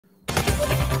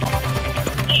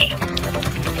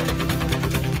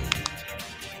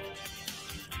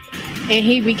and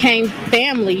he became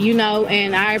family, you know,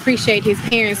 and I appreciate his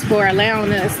parents for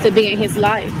allowing us to be in his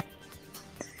life.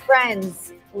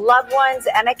 Friends, loved ones,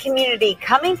 and a community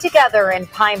coming together in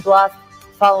Pine Bluff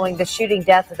following the shooting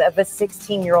death of a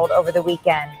 16-year-old over the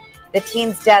weekend. The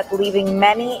teen's death leaving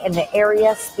many in the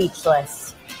area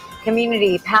speechless.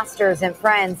 Community, pastors, and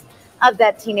friends of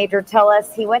that teenager tell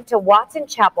us he went to Watson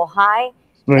Chapel High,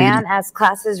 and as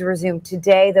classes resumed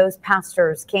today, those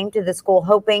pastors came to the school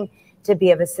hoping to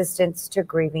be of assistance to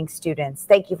grieving students.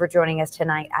 Thank you for joining us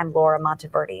tonight. I'm Laura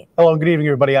Monteverde. Hello, good evening,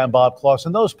 everybody. I'm Bob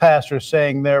Clausen. Those pastors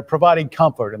saying they're providing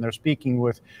comfort and they're speaking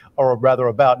with, or rather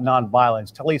about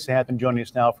nonviolence. Talisa Hampton joining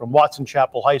us now from Watson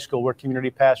Chapel High School, where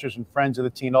community pastors and friends of the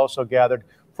teen also gathered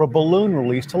for a balloon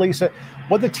release. Talisa,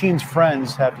 what do the teen's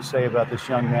friends have to say about this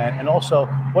young man? And also,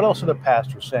 what else are the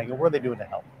pastors saying and what are they doing to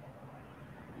help?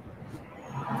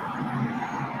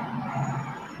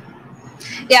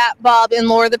 Yeah, Bob and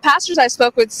Laura, the pastors I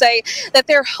spoke with say that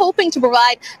they're hoping to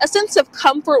provide a sense of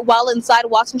comfort while inside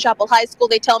Watson Chapel High School.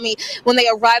 They tell me when they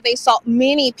arrived, they saw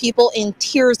many people in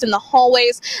tears in the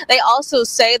hallways. They also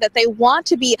say that they want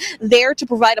to be there to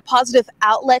provide a positive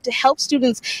outlet to help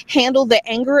students handle the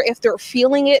anger if they're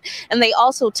feeling it. And they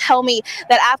also tell me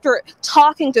that after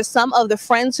talking to some of the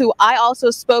friends who I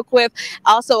also spoke with,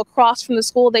 also across from the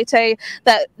school, they say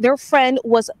that their friend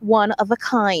was one of a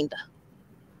kind.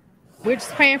 We're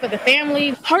just praying for the family.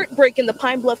 Heartbreak in the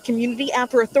Pine Bluff community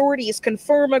after authorities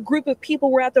confirm a group of people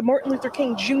were at the Martin Luther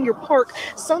King Jr. Park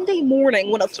Sunday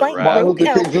morning when a fight broke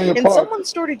out and someone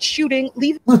started shooting,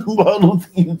 leaving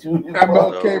MLK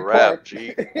Park.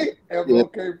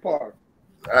 MLK Park.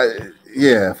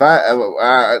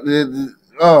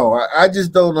 I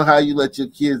just don't know how you let your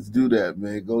kids do that,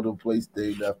 man. Go to a place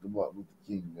named after Martin Luther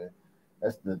King, man.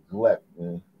 That's neglect,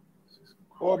 man.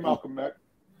 Or Malcolm X.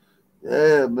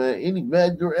 Yeah, man. Any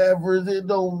Medgar Evers, it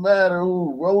don't matter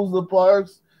who. Rosa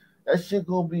Parks, that shit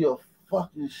gonna be a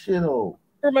fucking shithole.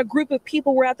 A group of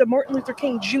people were at the Martin Luther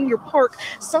King Jr. Park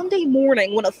Sunday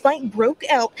morning when a fight broke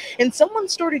out and someone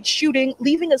started shooting,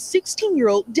 leaving a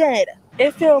 16-year-old dead.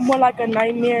 It felt more like a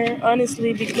nightmare,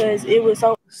 honestly, because it was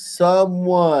so...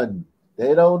 Someone.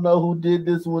 They don't know who did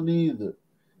this one either.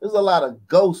 There's a lot of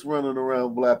ghosts running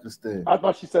around Blackistan. I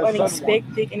thought she said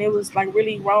unexpected, and it was like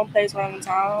really wrong place, wrong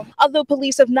time. Although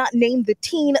police have not named the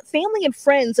teen, family and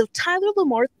friends of Tyler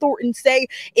Lamar Thornton say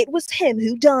it was him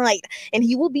who died, and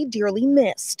he will be dearly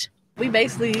missed. We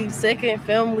basically second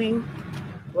family.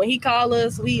 When he call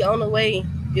us, we on the way.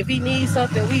 If he needs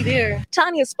something, we there.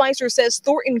 Tanya Spicer says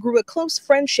Thornton grew a close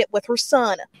friendship with her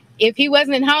son. If he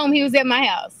wasn't home, he was at my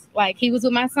house. Like, he was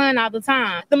with my son all the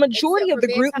time. The majority of the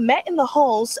group met in the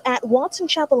halls at Watson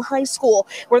Chapel High School,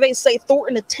 where they say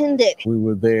Thornton attended. We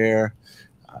were there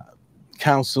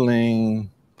counseling,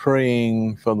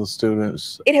 praying for the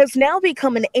students. It has now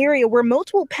become an area where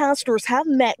multiple pastors have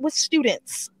met with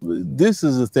students. This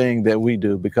is the thing that we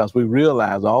do because we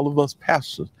realize, all of us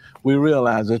pastors, we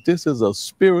realize that this is a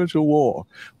spiritual war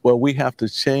where we have to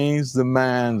change the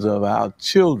minds of our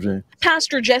children.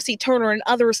 Pastor Jesse Turner and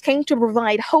others came to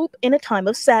provide hope in a time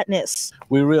of sadness.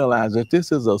 We realize that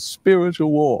this is a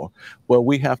spiritual war where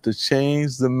we have to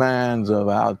change the minds of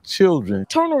our children.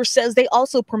 Turner says they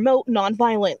also promote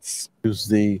nonviolence. Use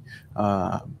the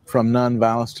from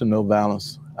nonviolence to no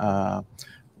violence,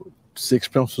 6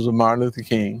 principles of Martin Luther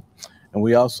King. And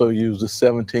we also use the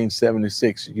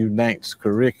 1776 UNITES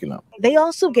curriculum. They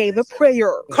also gave a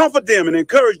prayer. Comfort them and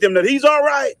encourage them that he's all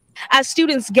right. As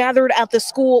students gathered at the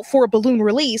school for a balloon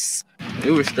release.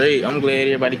 It was straight. I'm glad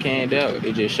everybody came out.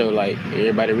 It just showed like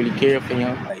everybody really cared for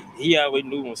him. Like, he always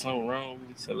knew when something wrong with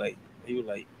me. So like he was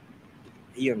like,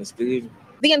 he understood.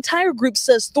 The entire group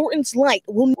says Thornton's light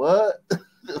will... What?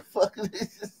 The fuck is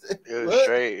this? It was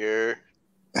straight here.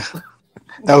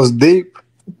 That was deep.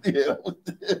 Yeah,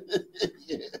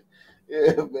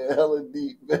 yeah, man, hella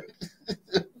deep, man.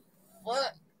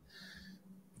 What?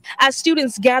 As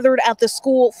students gathered at the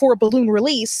school for a balloon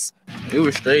release. It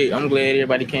was straight. I'm glad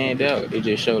everybody came out. It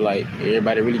just showed like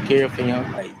everybody really cared for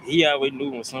him. Like he always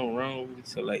knew when something wrong with me.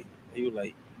 So like he was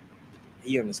like,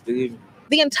 he understood.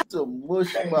 The entire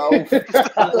mush mouth.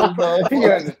 He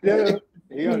understood.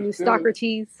 He understood.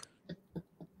 Socrates.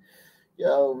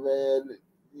 Yo, man.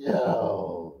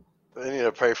 Yo. They need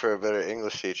to pray for a better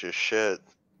English teacher. Shit.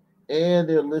 And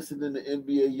they're listening to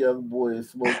NBA Youngboy and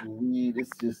smoking weed. It's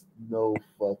just no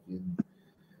fucking...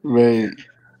 Man.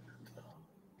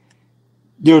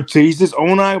 Yo, to each his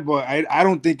own eye, but I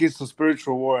don't think it's a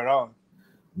spiritual war at all.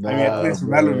 Nah, I mean, I think it's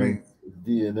relevant. It's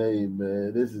DNA,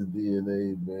 man. This is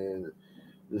DNA, man.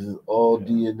 This is all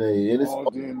DNA. And it's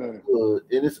all DNA. good.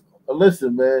 And it's...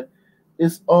 Listen, man.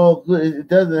 It's all good. It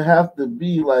doesn't have to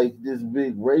be like this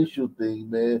big racial thing,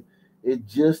 man. It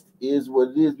just is what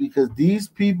it is, because these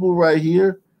people right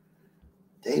here,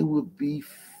 they would be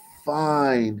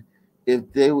fine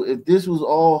if this was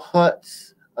all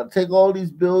huts. Take all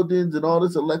these buildings and all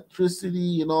this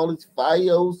electricity and all this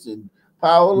FiOS and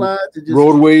power lines and just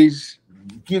roadways.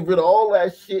 Get rid of all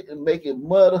that shit and make it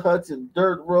mud huts and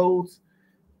dirt roads.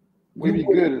 We be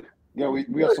good. Yeah, we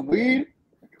have some weed.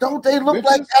 Don't they look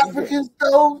like Africans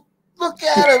though? Look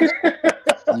at them.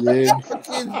 Yeah.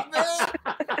 Africans, man.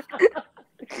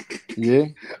 Yeah.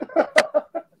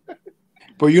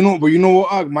 But you know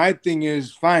what? My thing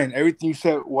is fine. Everything you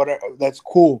said, whatever, that's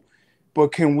cool.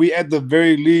 But can we, at the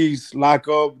very least, lock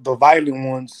up the violent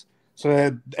ones so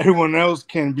that everyone else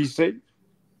can be safe?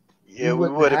 Yeah, we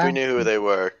would if we knew who they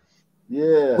were.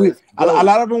 Yeah. A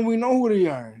lot of them, we know who they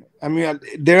are. I mean,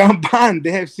 they're on bond.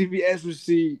 They have CVS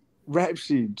receipt rap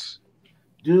sheets.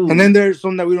 Dude. And then there's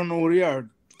some that we don't know who they are.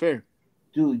 Fair.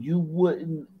 Dude, you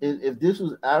wouldn't, if this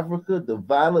was Africa, the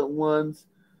violent ones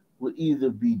would either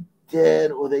be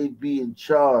dead or they'd be in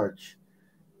charge.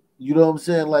 You know what I'm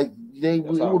saying? Like, it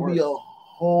would be a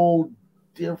whole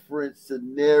different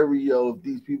scenario if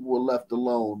these people were left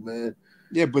alone, man.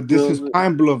 Yeah, but this is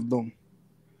Pine Bluff, though.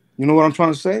 You know what I'm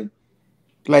trying to say?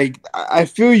 Like, I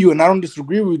feel you, and I don't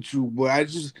disagree with you, but I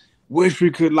just wish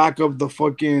we could lock up the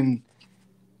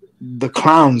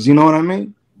clowns. You know what I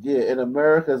mean? Yeah, in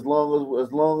America, as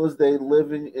long as they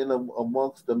living in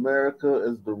amongst America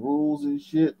as the rules and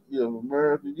shit,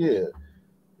 America, yeah, it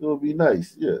would be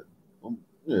nice. Yeah,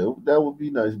 that would be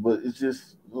nice. But it's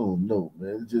just, oh no,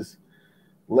 man, it's just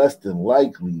less than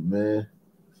likely, man.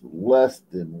 It's less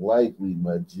than likely,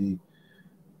 my G.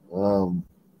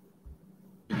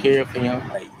 Be careful,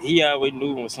 like he always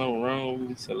knew when something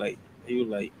wrong, so like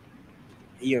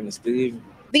he understood.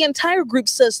 The entire group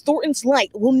says Thornton's light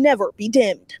will never be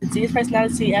dimmed. His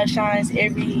personality outshines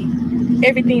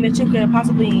everything that you could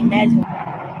possibly imagine.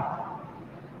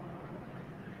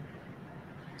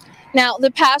 Now,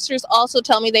 the pastors also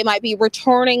tell me they might be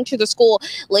returning to the school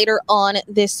later on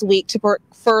this week to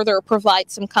further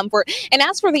provide some comfort. And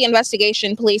as for the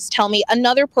investigation, police tell me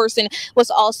another person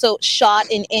was also shot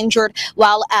and injured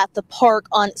while at the park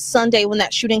on Sunday when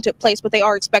that shooting took place, but they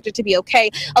are expected to be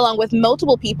okay, along with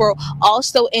multiple people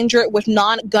also injured with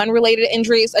non-gun related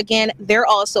injuries. Again, they're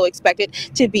also expected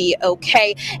to be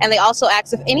okay. And they also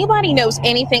asked if anybody knows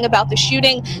anything about the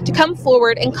shooting to come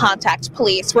forward and contact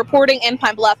police. Reporting in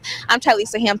Pine Bluff, I'm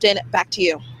Tylisa Hampton. Back to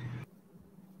you.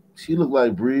 She looked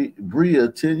like Bria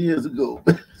 10 years ago.